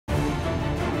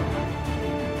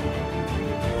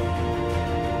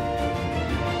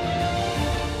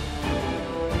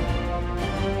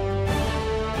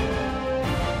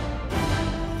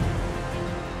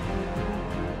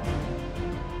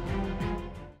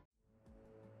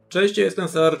Cześć, ja jestem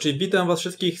Sarczy i witam was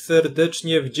wszystkich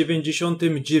serdecznie w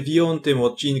 99.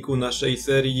 odcinku naszej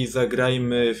serii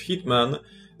Zagrajmy w Hitman.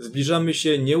 Zbliżamy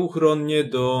się nieuchronnie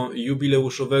do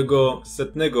jubileuszowego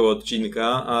 100.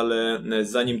 odcinka, ale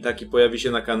zanim taki pojawi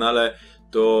się na kanale,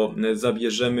 to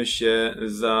zabierzemy się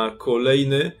za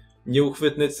kolejny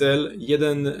nieuchwytny cel,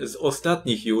 jeden z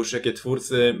ostatnich już, jakie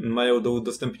twórcy mają do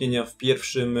udostępnienia w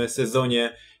pierwszym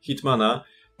sezonie Hitmana.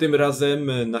 Tym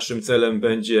razem naszym celem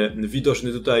będzie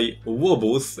widoczny tutaj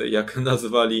Łobuz, jak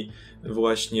nazwali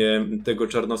właśnie tego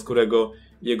czarnoskórego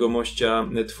jegomościa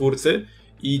twórcy.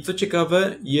 I co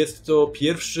ciekawe, jest to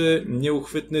pierwszy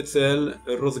nieuchwytny cel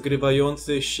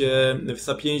rozgrywający się w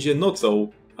Sapienzie nocą,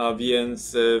 a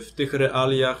więc w tych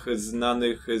realiach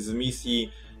znanych z misji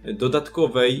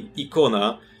dodatkowej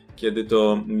Ikona, kiedy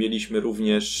to mieliśmy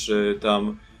również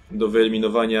tam do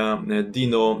wyeliminowania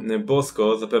Dino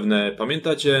Bosco. Zapewne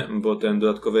pamiętacie, bo ten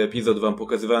dodatkowy epizod wam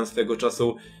pokazywałem swego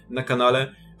czasu na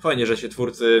kanale. Fajnie, że się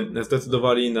twórcy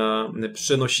zdecydowali na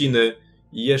przenosiny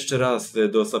jeszcze raz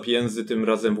do Sapiensy, tym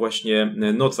razem właśnie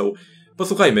nocą.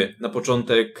 Posłuchajmy na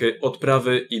początek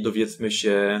odprawy i dowiedzmy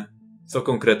się, co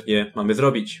konkretnie mamy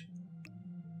zrobić.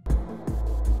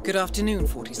 Good afternoon,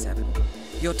 47.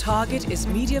 Your target is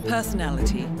media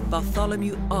personality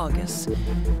Bartholomew Argus.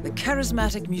 The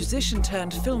charismatic musician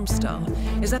turned film star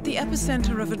is at the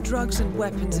epicenter of a drugs and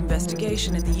weapons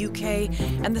investigation in the UK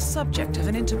and the subject of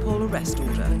an Interpol arrest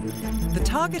order. The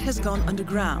target has gone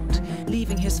underground,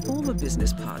 leaving his former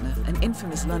business partner, an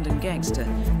infamous London gangster,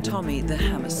 Tommy the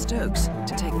Hammer Stokes,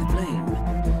 to take the blame.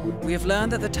 We have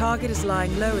learned that the target is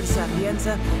lying low in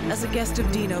Sapienza as a guest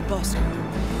of Dino Bosco,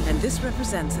 and this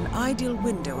represents an ideal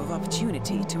window of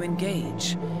opportunity to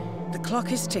engage. The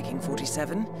clock is ticking,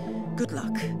 47. Good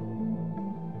luck.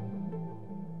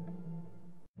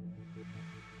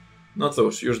 No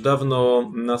cóż, już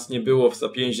dawno nas nie było w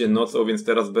Sapienzie nocą, więc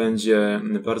teraz będzie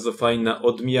bardzo fajna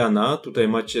odmiana. Tutaj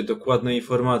macie dokładne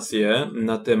informacje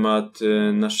na temat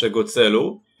naszego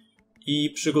celu i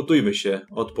przygotujmy się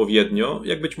odpowiednio.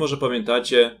 Jak być może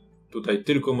pamiętacie, tutaj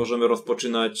tylko możemy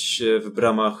rozpoczynać w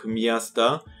bramach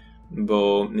miasta,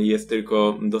 bo jest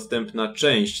tylko dostępna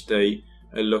część tej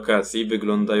lokacji,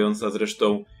 wyglądająca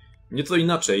zresztą nieco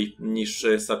inaczej niż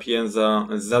Sapienza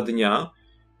za dnia.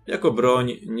 Jako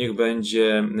broń niech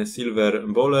będzie Silver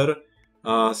Bowler,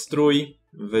 a strój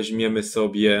weźmiemy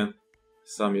sobie,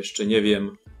 sam jeszcze nie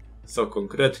wiem co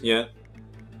konkretnie.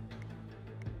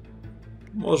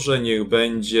 Może niech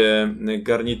będzie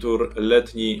garnitur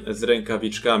letni z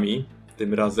rękawiczkami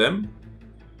tym razem.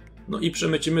 No i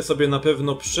przemycimy sobie na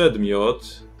pewno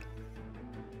przedmiot.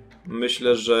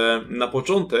 Myślę, że na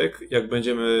początek, jak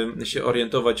będziemy się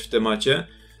orientować w temacie,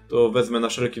 to wezmę na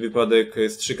wszelki wypadek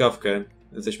strzykawkę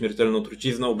ze śmiertelną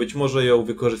trucizną. Być może ją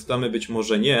wykorzystamy, być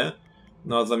może nie.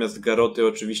 No a zamiast garoty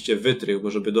oczywiście wytrych,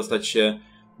 bo żeby dostać się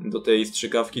do tej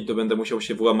strzykawki, to będę musiał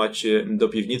się włamać do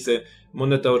piwnicy.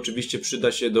 Moneta oczywiście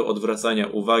przyda się do odwracania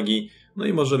uwagi. No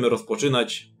i możemy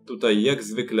rozpoczynać. Tutaj jak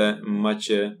zwykle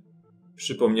macie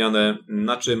przypomniane,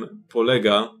 na czym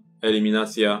polega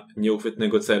eliminacja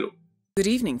nieuchwytnego celu. Good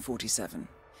evening, 47.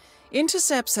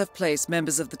 Intercepts have placed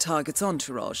members of the target's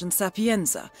entourage in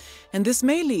Sapienza, and this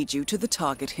may lead you to the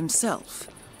target himself.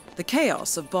 The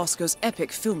chaos of Bosco's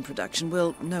epic film production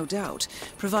will, no doubt,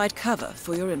 provide cover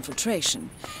for your infiltration,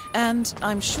 and,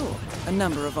 I'm sure, a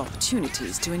number of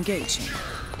opportunities to engage him.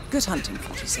 Good hunting,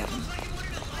 47.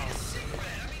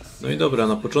 No i dobra,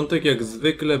 na początek jak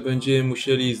zwykle będziemy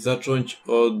musieli zacząć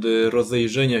od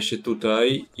rozejrzenia się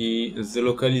tutaj i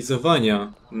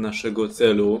zlokalizowania naszego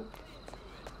celu.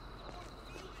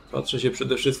 Patrzę się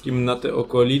przede wszystkim na te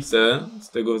okolice, z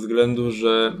tego względu,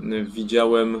 że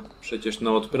widziałem przecież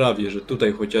na odprawie, że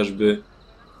tutaj chociażby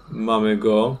mamy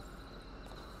go.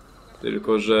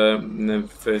 Tylko że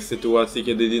w sytuacji,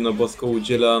 kiedy Dino Bosco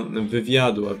udziela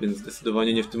wywiadu, a więc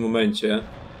zdecydowanie nie w tym momencie.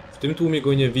 W tym tłumie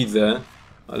go nie widzę,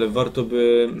 ale warto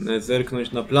by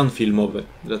zerknąć na plan filmowy,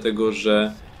 dlatego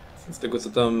że z tego co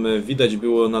tam widać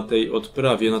było na tej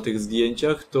odprawie, na tych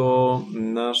zdjęciach, to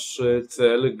nasz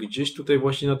cel gdzieś tutaj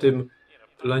właśnie na tym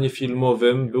planie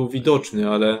filmowym był widoczny,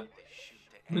 ale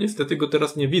no niestety go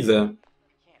teraz nie widzę.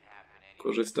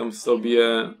 Korzystam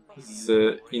sobie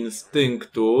z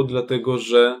instynktu, dlatego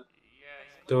że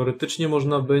teoretycznie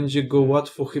można będzie go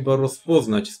łatwo chyba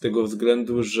rozpoznać z tego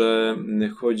względu, że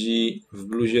chodzi w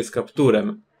bluzie z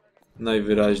kapturem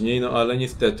najwyraźniej, no ale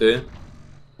niestety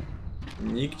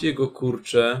nigdzie go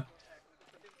kurczę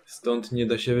stąd nie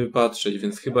da się wypatrzeć,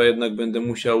 więc chyba jednak będę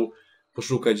musiał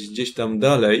poszukać gdzieś tam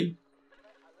dalej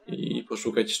i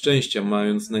poszukać szczęścia,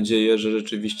 mając nadzieję, że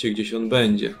rzeczywiście gdzieś on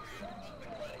będzie.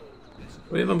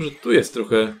 Powiem wam, że tu jest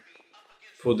trochę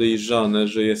podejrzane,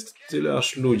 że jest tyle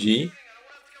aż ludzi.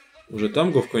 Może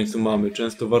tam go w końcu mamy.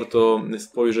 Często warto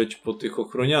spojrzeć po tych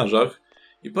ochroniarzach.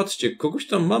 I patrzcie, kogoś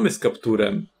tam mamy z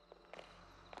kapturem.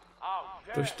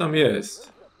 Ktoś tam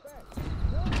jest.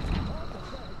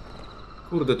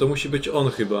 Kurde, to musi być on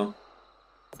chyba.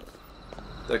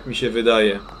 Tak mi się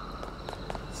wydaje.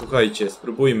 Słuchajcie,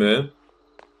 spróbujmy.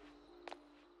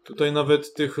 Tutaj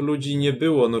nawet tych ludzi nie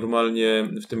było normalnie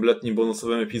w tym letnim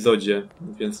bonusowym epizodzie,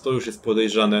 więc to już jest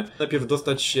podejrzane. Najpierw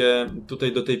dostać się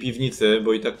tutaj do tej piwnicy,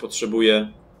 bo i tak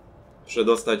potrzebuję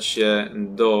przedostać się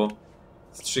do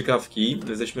strzykawki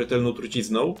ze śmiertelną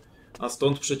trucizną, a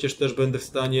stąd przecież też będę w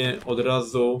stanie od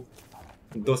razu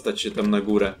dostać się tam na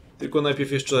górę. Tylko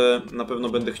najpierw jeszcze na pewno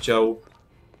będę chciał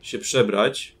się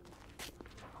przebrać.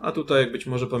 A tutaj, jak być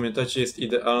może pamiętacie, jest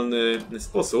idealny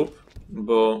sposób,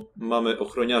 bo mamy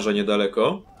ochroniarza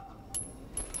niedaleko.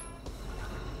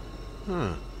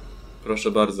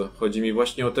 Proszę bardzo, chodzi mi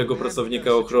właśnie o tego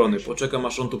pracownika ochrony. Poczekam,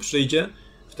 aż on tu przyjdzie,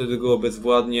 wtedy go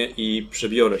obezwładnię i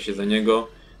przebiorę się za niego,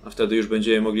 a wtedy już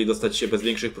będziemy mogli dostać się bez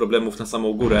większych problemów na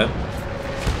samą górę.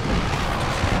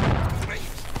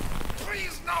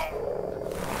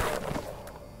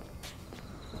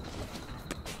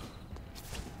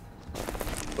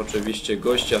 Oczywiście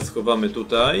gościa schowamy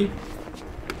tutaj.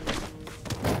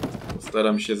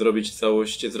 Staram się zrobić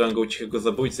całość z rangą cichego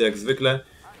zabójcy jak zwykle.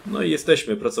 No i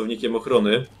jesteśmy pracownikiem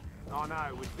ochrony.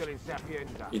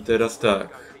 I teraz tak.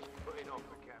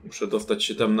 Muszę dostać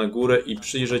się tam na górę i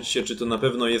przyjrzeć się, czy to na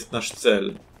pewno jest nasz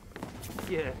cel.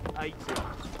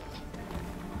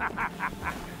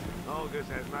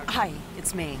 Hi,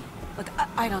 it's me. Look,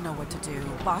 I don't know what to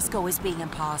do. Bosco is being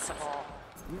impossible.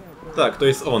 Tak, to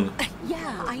jest on.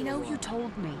 Yeah, I know you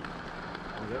told me.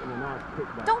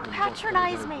 Don't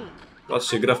patronize me.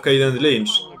 Patrzcie, gra w Kane and Lynch.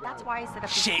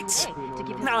 Shit!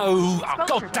 No! Oh,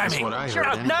 God damn it! Shut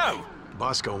up! No!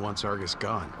 Bosco wants Argus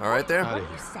gone. All right there? Out of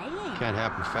here. Can't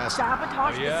happen fast enough.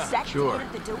 Sabotage the set. Sure.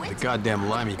 The goddamn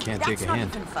limey can't take a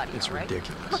hint. It's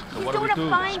ridiculous. He's doing a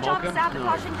fine job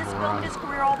sabotaging this film and his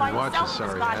career all by Watch himself, his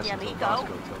his sorry ass goddamn until ego.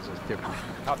 Bosco tells us different.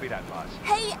 Copy that, boss.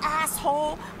 Hey,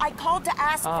 asshole! I called to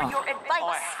ask for your advice.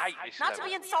 I hate this Not to level.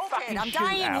 be insulted. Fucking I'm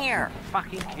dying shootout. here.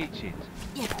 Fucking kitchens.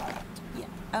 Yeah.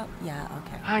 Oh, yeah,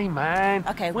 okay. Hey, man.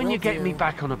 Okay, when will you getting me do.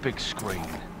 back on a big screen?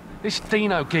 This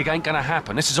Dino gig ain't gonna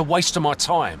happen. This is a waste of my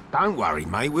time. Don't worry,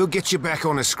 mate. We'll get you back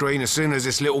on the screen as soon as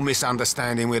this little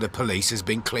misunderstanding with the police has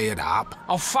been cleared up.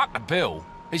 Oh, fuck the bill.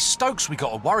 It's Stokes we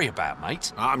gotta worry about,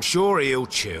 mate. I'm sure he'll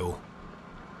chill.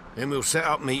 Then we'll set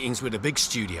up meetings with the big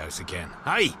studios again.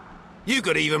 Hey, you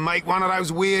could even make one of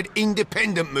those weird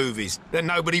independent movies that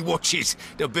nobody watches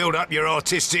to build up your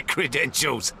artistic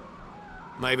credentials.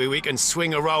 Maybe we can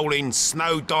swing a role in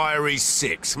Snow Diaries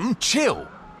 6, hmm? Chill?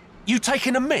 You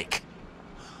taking a mick?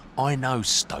 I know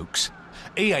Stokes.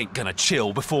 He ain't gonna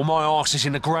chill before my arse is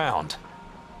in the ground.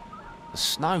 The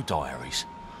Snow Diaries?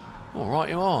 All right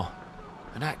you are.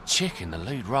 And that chick in the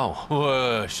lead role.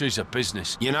 Well, she's a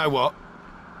business. You know what?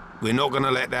 We're not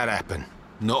gonna let that happen.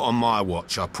 Not on my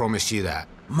watch, I promise you that.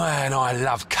 Man, I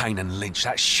love Kane and Lynch.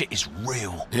 That shit is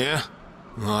real. Yeah?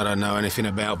 I don't know anything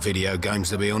about video games,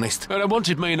 to be honest. Well, they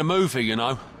wanted me in a movie, you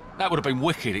know. That would have been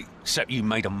wicked, except you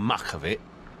made a muck of it.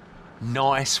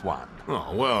 Nice one.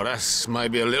 Oh, well, that's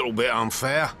maybe a little bit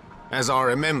unfair. As I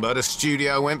remember, the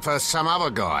studio went for some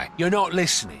other guy. You're not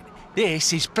listening.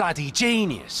 This is bloody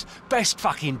genius. Best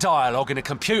fucking dialogue in a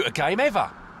computer game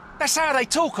ever. That's how they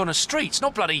talk on the streets,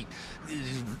 not bloody...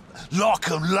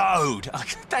 lock and load.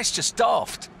 That's just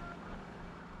daft.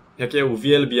 Jak ja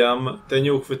uwielbiam te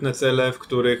nieuchwytne cele, w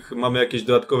których mamy jakieś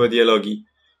dodatkowe dialogi.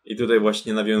 I tutaj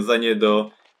właśnie nawiązanie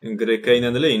do gry Kane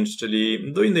and Lynch,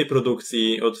 czyli do innej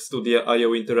produkcji od studia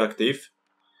IO Interactive.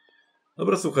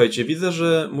 Dobra, słuchajcie, widzę,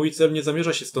 że mój cel nie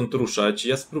zamierza się stąd ruszać.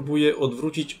 Ja spróbuję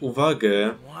odwrócić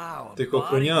uwagę tych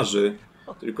ochroniarzy.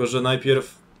 Tylko że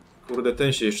najpierw... Kurde,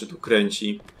 ten się jeszcze tu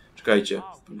kręci. Czekajcie,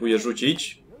 spróbuję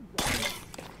rzucić.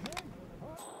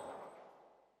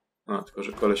 A, tylko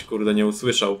że koleś, kurde, nie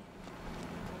usłyszał.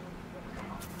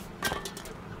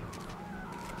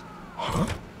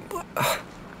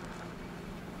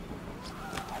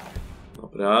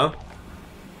 Dobra.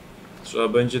 Trzeba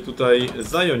będzie tutaj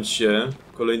zająć się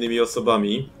kolejnymi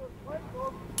osobami.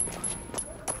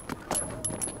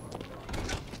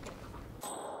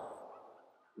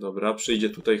 Dobra, przyjdzie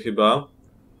tutaj chyba.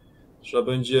 Trzeba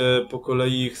będzie po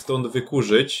kolei ich stąd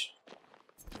wykurzyć.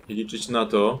 I liczyć na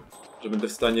to, że będę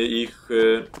w stanie ich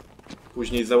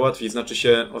później załatwić. Znaczy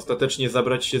się ostatecznie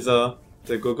zabrać się za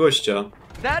tego gościa.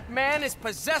 That man is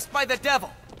possessed by the devil,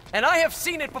 and I have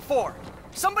seen it before.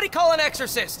 Somebody call an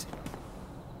exorcist.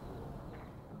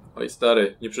 Oj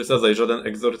stary, nie przesadzaj, żaden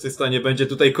egzorcysta nie będzie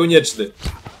tutaj konieczny.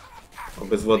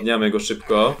 Obezwładniamy go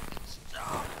szybko.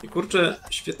 I kurczę,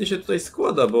 świetnie się tutaj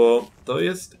składa, bo to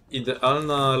jest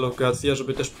idealna lokacja,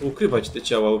 żeby też poukrywać te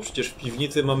ciała, bo przecież w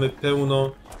piwnicy mamy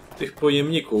pełno tych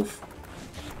pojemników,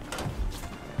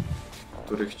 w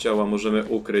których ciała możemy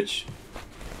ukryć.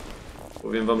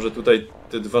 Powiem wam, że tutaj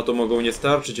te dwa to mogą nie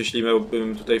starczyć, jeśli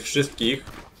miałbym tutaj wszystkich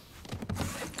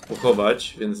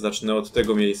pochować, więc zacznę od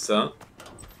tego miejsca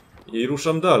i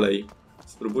ruszam dalej.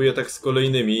 Spróbuję tak z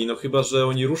kolejnymi, no chyba że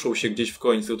oni ruszą się gdzieś w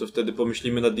końcu, to wtedy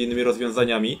pomyślimy nad innymi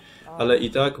rozwiązaniami, ale i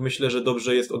tak myślę, że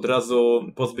dobrze jest od razu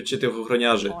pozbyć się tych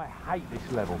ochroniarzy.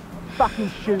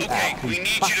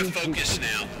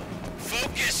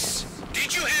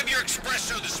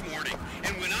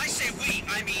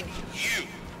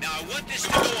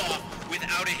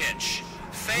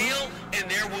 Fail and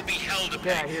there will be hell to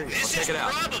pay. This is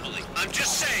probably, I'm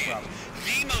just saying,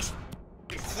 the most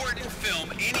important film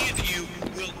any of you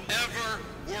will ever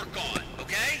work on,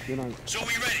 okay? So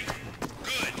we ready?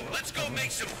 Good. Let's go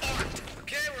make some art.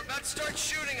 Okay, we're about to start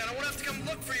shooting. I don't want to have to come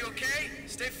look for you, okay?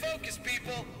 Stay focused,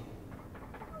 people.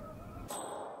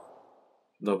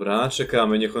 Dobra,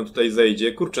 czekamy, niech on tutaj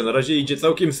zejdzie. Kurczę, na razie idzie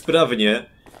całkiem sprawnie.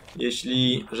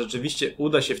 Jeśli rzeczywiście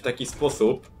uda się w taki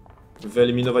sposób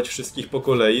wyeliminować wszystkich po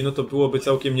kolei, no to byłoby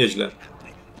całkiem nieźle.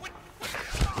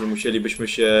 Nie musielibyśmy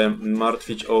się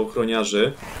martwić o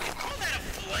ochroniarzy.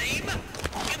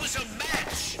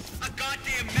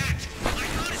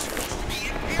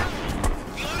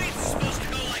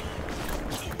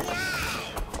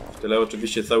 W tyle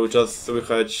oczywiście cały czas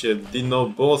słychać Dino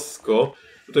Bosco.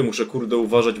 Tutaj muszę kurde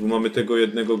uważać, bo mamy tego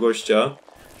jednego gościa.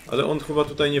 Ale on chyba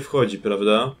tutaj nie wchodzi,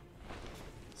 prawda?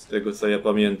 Z tego co ja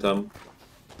pamiętam.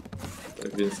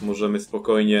 Tak więc możemy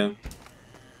spokojnie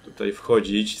tutaj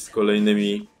wchodzić z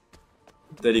kolejnymi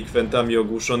delikwentami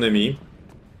ogłuszonymi.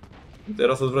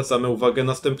 Teraz odwracamy uwagę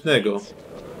następnego.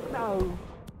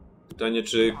 Pytanie,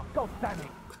 czy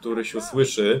któryś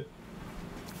usłyszy.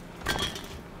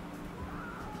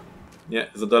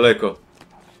 Nie, za daleko.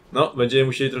 No, będziemy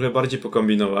musieli trochę bardziej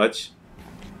pokombinować.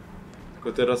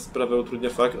 Tylko teraz sprawę utrudnia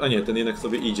fakt... A nie, ten jednak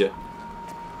sobie idzie.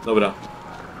 Dobra.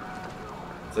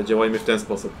 Zadziałajmy w ten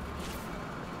sposób.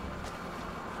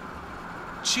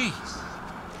 Jeez.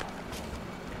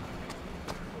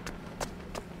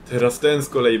 Teraz ten z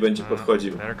kolei będzie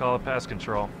podchodził. Better call it pest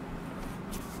control.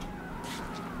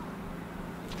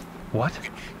 What?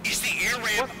 Is the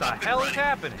air ramp What the hell is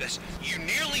happening? You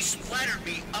nearly splattered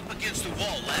me up against the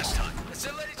wall last time.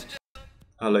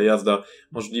 Ale jazda.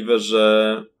 Możliwe,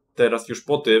 że teraz już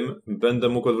po tym będę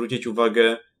mógł odwrócić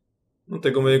uwagę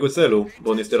tego mojego celu,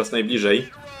 bo on jest teraz najbliżej.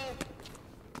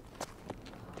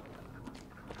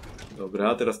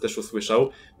 Dobra, teraz też usłyszał.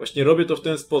 Właśnie robię to w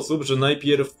ten sposób, że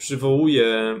najpierw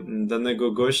przywołuję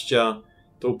danego gościa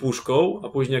tą puszką, a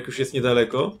później jak już jest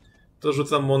niedaleko, to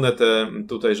rzucam monetę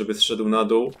tutaj, żeby zszedł na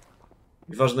dół.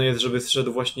 Ważne jest, żeby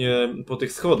zszedł właśnie po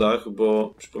tych schodach,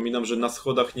 bo przypominam, że na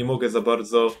schodach nie mogę za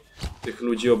bardzo tych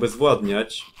ludzi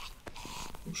obezwładniać.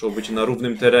 Muszą być na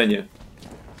równym terenie.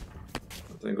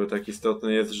 Dlatego tak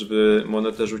istotne jest, żeby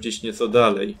monetę rzucić nieco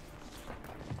dalej.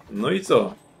 No i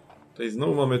co? Tutaj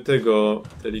znowu mamy tego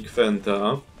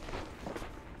delikwenta.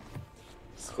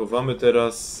 Schowamy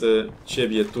teraz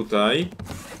ciebie tutaj.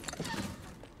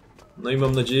 No i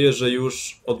mam nadzieję, że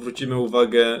już odwrócimy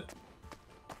uwagę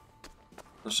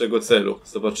naszego celu.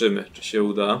 Zobaczymy, czy się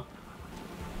uda.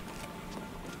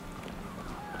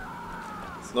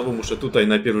 Znowu muszę tutaj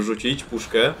najpierw rzucić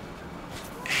puszkę.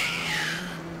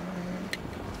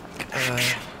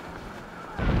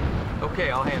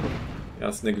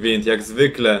 Jasny gwint, jak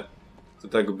zwykle. To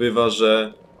tak bywa,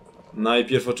 że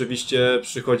najpierw oczywiście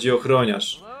przychodzi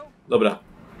ochroniarz. Dobra.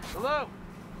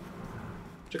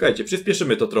 Czekajcie,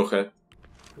 przyspieszymy to trochę.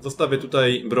 Zostawię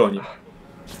tutaj broń.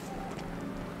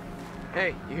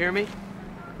 Hey, you hear me?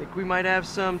 Think we might have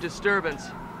some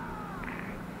disturbance.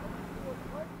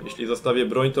 Jeśli zostawię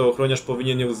broń, to ochroniarz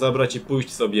powinien ją zabrać i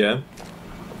pójść sobie.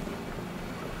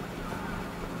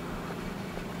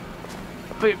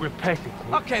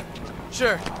 Okay,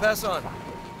 sure, pass on.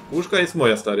 Puszka jest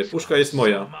moja, stary. Puszka jest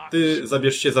moja. Ty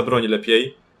zabierz się za broń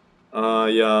lepiej, a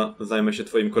ja zajmę się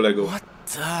twoim kolegą. What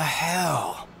the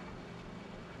hell?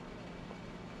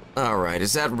 Alright,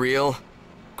 is that real?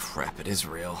 Crap, it is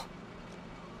real.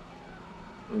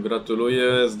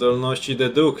 Gratuluję zdolności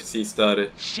dedukcji,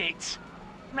 stary. Shit.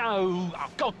 No. Oh,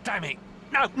 God damn it.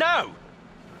 No, no.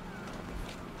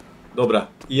 Dobra,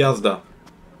 i jazda.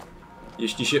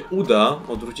 Jeśli się uda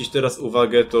odwrócić teraz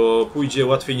uwagę, to pójdzie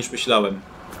łatwiej niż myślałem.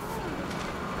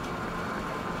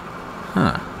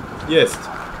 Jest.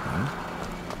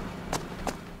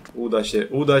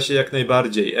 Uda się jak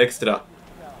najbardziej. Ekstra.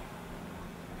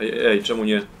 Ej, czemu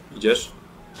nie idziesz?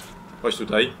 Chodź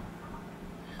tutaj.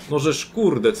 No żeż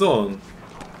kurde, co on?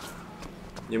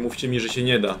 Nie mówcie mi, że się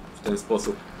nie da w ten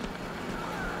sposób.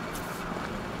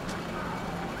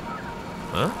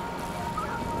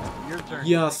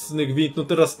 Jasny gwint, no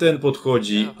teraz ten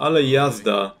podchodzi, ale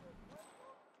jazda.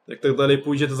 Jak tak dalej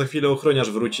pójdzie, to za chwilę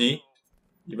ochroniarz wróci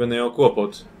i będę miał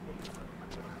kłopot.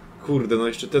 Kurde, no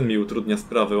jeszcze ten mi utrudnia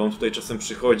sprawę, on tutaj czasem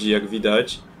przychodzi, jak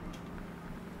widać.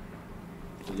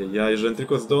 Ja, żebym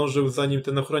tylko zdążył, zanim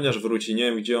ten ochroniarz wróci. Nie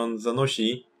wiem, gdzie on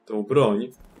zanosi tą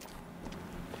broń.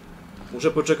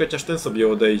 Muszę poczekać, aż ten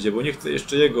sobie odejdzie, bo nie chcę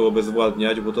jeszcze jego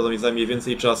obezwładniać, bo to mi zajmie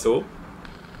więcej czasu.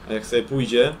 A jak sobie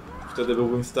pójdzie, wtedy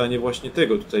byłbym w stanie właśnie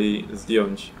tego tutaj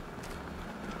zdjąć.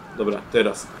 Dobra,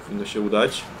 teraz powinno się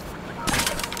udać.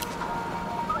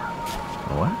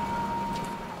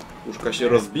 Puszka się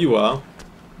rozbiła,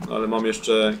 no ale mam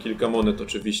jeszcze kilka monet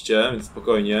oczywiście, więc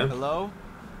spokojnie.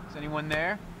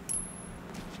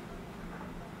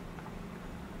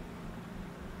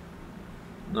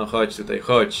 No chodź tutaj,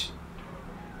 chodź.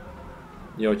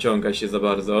 Nie ociągaj się za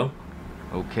bardzo.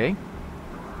 Okej.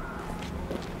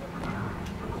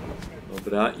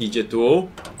 Dobra, idzie tu.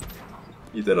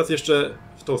 I teraz jeszcze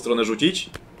w tą stronę rzucić.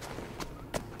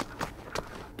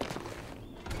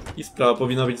 I sprawa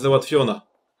powinna być załatwiona.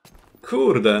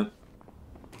 Kurde.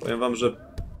 Powiem wam,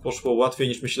 że poszło łatwiej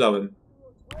niż myślałem.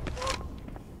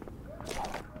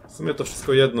 W sumie to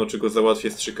wszystko jedno, czy go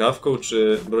załatwię strzykawką,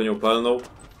 czy bronią palną.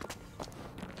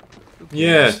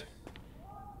 Nie!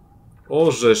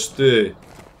 O, żeż ty!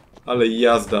 Ale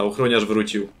jazda, ochroniarz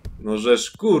wrócił. No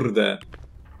żeż, kurde!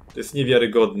 To jest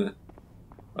niewiarygodne.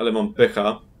 Ale mam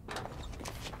pecha.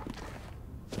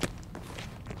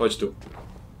 Chodź tu.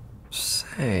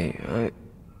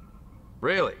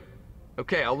 Really?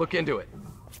 Okay, I'll look into it.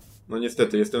 No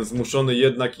niestety, jestem zmuszony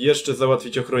jednak jeszcze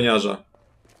załatwić ochroniarza.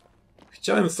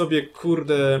 Chciałem sobie,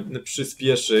 kurde,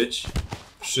 przyspieszyć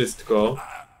wszystko.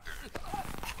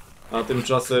 A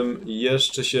tymczasem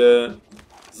jeszcze się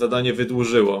zadanie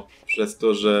wydłużyło. Przez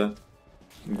to, że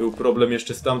był problem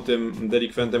jeszcze z tamtym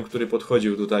delikwentem, który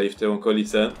podchodził tutaj w tę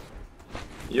okolicę.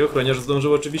 I ochroniarz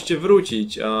zdążył oczywiście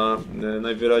wrócić, a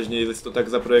najwyraźniej jest to tak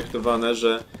zaprojektowane,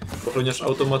 że ochroniarz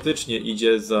automatycznie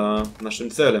idzie za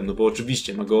naszym celem, no bo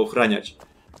oczywiście ma go ochraniać.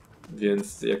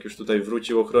 Więc jak już tutaj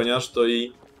wrócił ochroniarz, to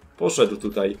i poszedł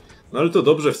tutaj. No ale to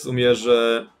dobrze w sumie,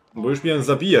 że... Bo już miałem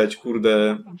zabijać,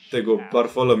 kurde, tego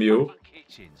Bartholomew.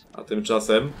 A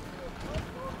tymczasem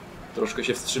troszkę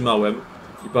się wstrzymałem.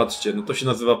 I patrzcie, no to się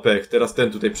nazywa pech. Teraz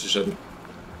ten tutaj przyszedł.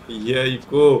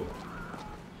 Jejku.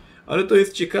 Ale to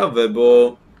jest ciekawe,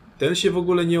 bo ten się w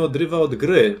ogóle nie odrywa od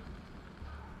gry.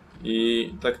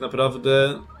 I tak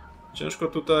naprawdę ciężko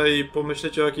tutaj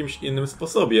pomyśleć o jakimś innym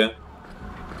sposobie.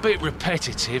 Bit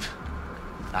repetitive.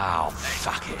 Oh,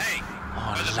 fuck it.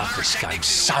 I love this game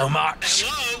so much.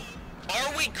 Hello?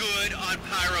 Are we good on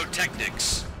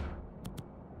pyrotechnics?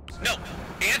 No,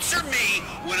 answer me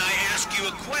when I ask you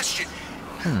a question.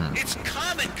 It's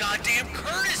common goddamn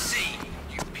courtesy.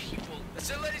 You people.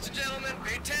 So, ladies and gentlemen,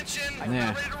 pay attention.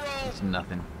 Yeah, Ready to roll. it's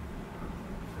nothing.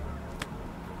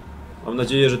 Mam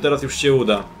nadzieję, że teraz już się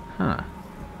uda.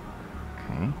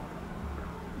 Okay.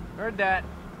 Heard that.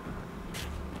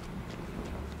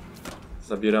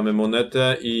 Zabieramy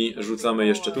monetę i rzucamy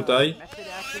jeszcze tutaj.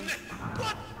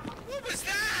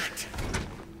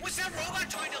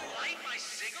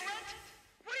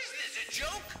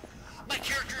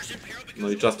 No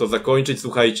i czas to zakończyć,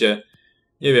 słuchajcie.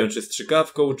 Nie wiem, czy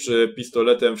strzykawką, czy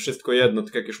pistoletem, wszystko jedno,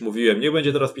 tak jak już mówiłem. Niech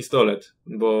będzie teraz pistolet,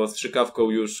 bo strzykawką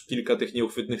już kilka tych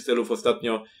nieuchwytnych celów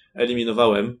ostatnio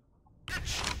eliminowałem.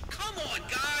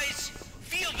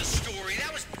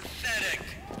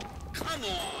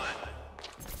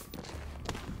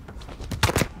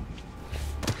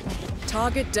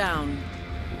 Target down.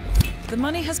 The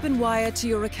money has been wired to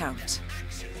your account.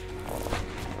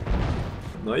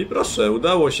 No i proszę,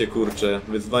 udało się, kurczę.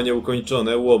 Wyzwanie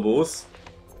ukończone, Łobuz.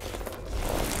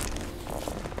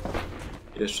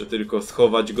 Jeszcze tylko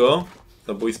schować go.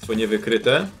 Zabójstwo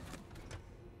niewykryte.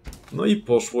 No i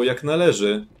poszło jak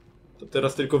należy. To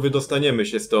teraz tylko wydostaniemy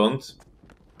się stąd.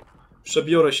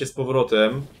 Przebiorę się z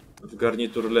powrotem w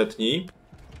garnitur letni.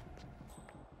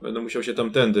 Będę musiał się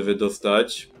tamtędy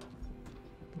wydostać.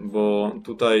 Bo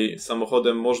tutaj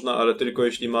samochodem można, ale tylko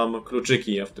jeśli mam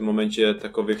kluczyki, a w tym momencie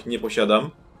takowych nie posiadam.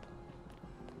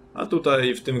 A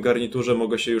tutaj w tym garniturze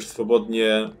mogę się już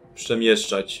swobodnie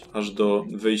przemieszczać aż do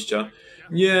wyjścia.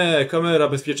 Nie, kamera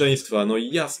bezpieczeństwa, no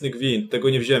jasny gwint, tego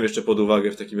nie wziąłem jeszcze pod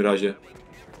uwagę w takim razie.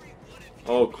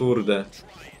 O kurde.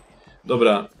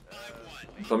 Dobra,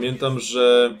 Pamiętam,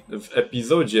 że w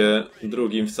epizodzie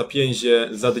drugim, w Sapienzie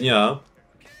za dnia,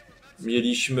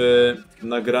 mieliśmy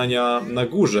nagrania na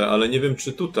górze, ale nie wiem,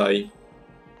 czy tutaj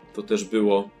to też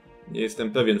było. Nie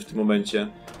jestem pewien w tym momencie.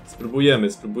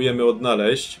 Spróbujemy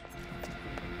odnaleźć.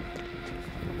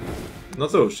 No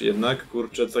cóż, jednak,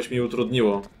 kurczę, coś mi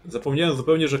utrudniło. Zapomniałem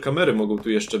zupełnie, że kamery mogą tu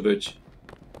jeszcze być.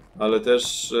 Ale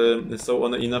też są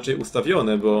one inaczej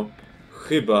ustawione, bo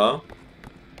chyba...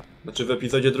 Znaczy w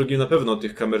epizodzie drugim na pewno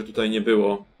tych kamer tutaj nie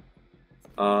było.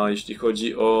 A jeśli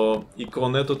chodzi o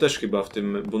ikonę, to też chyba w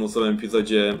tym bonusowym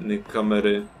epizodzie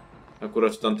kamery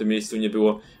akurat w tamtym miejscu nie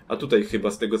było. A tutaj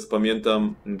chyba, z tego co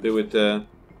pamiętam, były te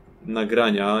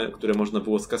nagrania, które można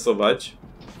było skasować.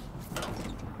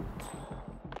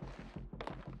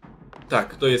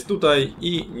 Tak, to jest tutaj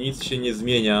i nic się nie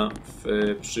zmienia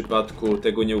w przypadku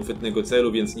tego nieuchwytnego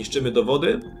celu, więc niszczymy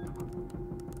dowody.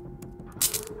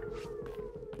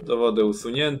 Dowody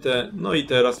usunięte. No i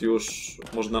teraz już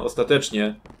można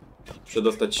ostatecznie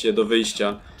przedostać się do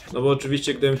wyjścia. No bo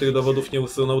oczywiście gdybym tych dowodów nie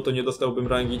usunął, to nie dostałbym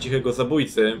rangi cichego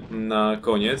zabójcy na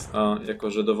koniec. A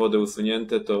jako że dowody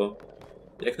usunięte, to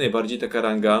jak najbardziej taka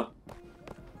ranga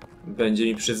będzie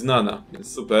mi przyznana.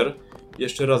 Więc super.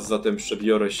 Jeszcze raz zatem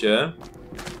przebiorę się.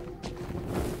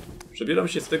 Przebieram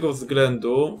się z tego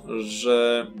względu,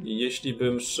 że jeśli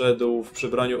bym szedł w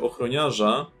przebraniu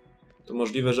ochroniarza, to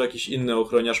możliwe, że jakiś inny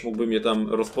ochroniarz mógłby mnie tam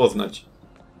rozpoznać.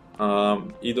 A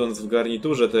idąc w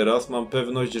garniturze teraz, mam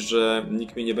pewność, że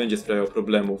nikt mi nie będzie sprawiał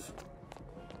problemów.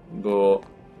 Bo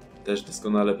też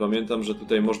doskonale pamiętam, że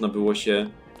tutaj można było się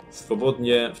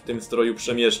swobodnie w tym stroju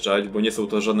przemieszczać, bo nie są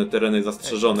to żadne tereny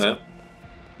zastrzeżone.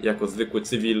 Jako zwykły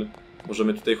cywil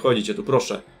możemy tutaj chodzić. Ja tu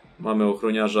proszę, mamy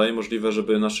ochroniarza i możliwe,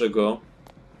 żeby naszego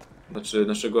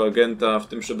agenta w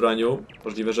tym przebraniu,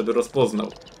 możliwe, żeby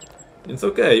rozpoznał. Więc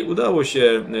okej, udało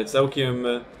się całkiem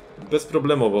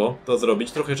bezproblemowo to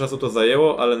zrobić. Trochę czasu to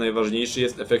zajęło, ale najważniejszy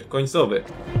jest efekt końcowy.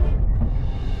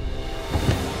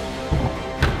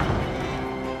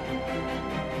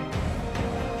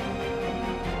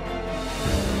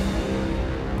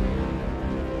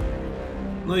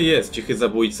 No i jest cichy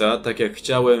zabójca, tak jak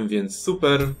chciałem, więc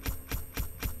super.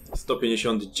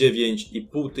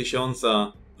 159,5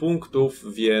 tysiąca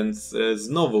punktów, więc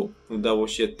znowu udało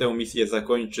się tę misję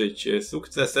zakończyć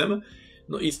sukcesem.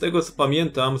 No i z tego co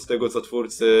pamiętam, z tego co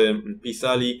twórcy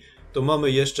pisali, to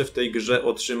mamy jeszcze w tej grze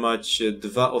otrzymać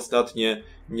 2 ostatnie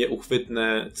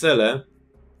nieuchwytne cele,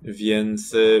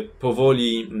 więc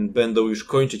powoli będą już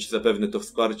kończyć zapewne to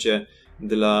wsparcie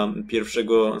dla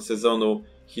pierwszego sezonu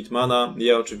Hitmana.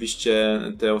 Ja oczywiście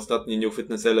te ostatnie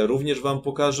nieuchwytne cele również wam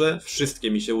pokażę.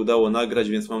 Wszystkie mi się udało nagrać,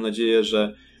 więc mam nadzieję,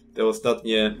 że te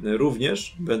ostatnie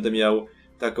również będę miał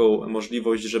taką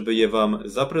możliwość, żeby je wam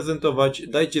zaprezentować.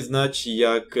 Dajcie znać,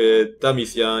 jak ta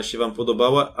misja się wam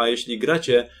podobała, a jeśli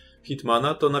gracie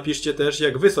Hitmana, to napiszcie też,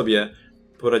 jak wy sobie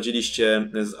poradziliście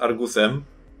z Argusem.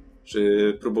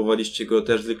 Czy próbowaliście go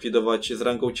też zlikwidować z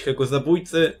rangą cichego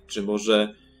zabójcy, czy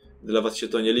może dla was się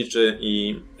to nie liczy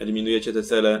i eliminujecie te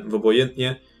cele w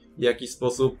obojętnie jaki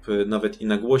sposób, nawet i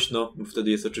na głośno, bo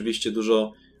wtedy jest oczywiście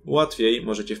dużo łatwiej.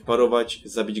 Możecie wparować,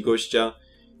 zabić gościa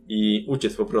i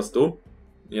uciec po prostu.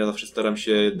 Ja zawsze staram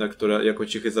się jednak jako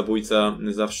cichy zabójca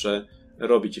zawsze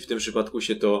robić i w tym przypadku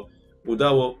się to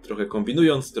udało, trochę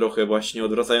kombinując, trochę właśnie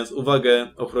odwracając uwagę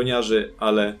ochroniarzy,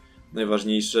 ale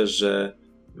najważniejsze, że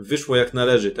wyszło jak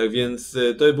należy. Tak więc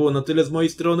to by było na tyle z mojej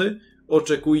strony.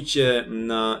 Oczekujcie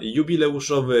na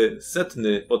jubileuszowy 100.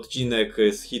 odcinek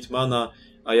z Hitmana,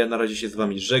 a ja na razie się z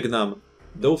wami żegnam.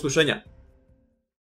 Do usłyszenia!